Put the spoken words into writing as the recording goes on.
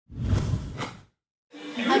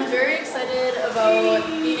about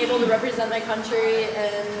being able to represent my country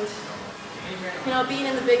and, you know, being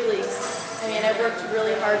in the big leagues. I mean, I worked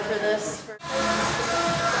really hard for this.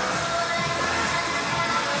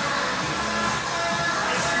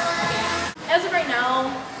 As of right now,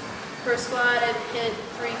 for squat, I've hit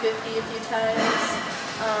 350 a few times,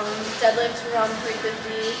 deadlift around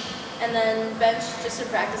 350, and then bench, just in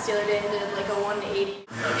practice the other day, I did like a 180.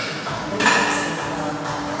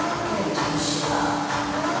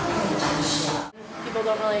 People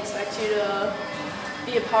don't really expect you to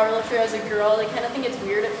be a powerlifter as a girl. They kind of think it's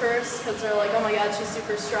weird at first because they're like, oh my god, she's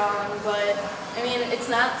super strong, but I mean, it's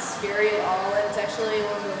not scary at all, and it's actually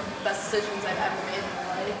one of the best decisions I've ever made in my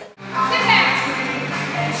life.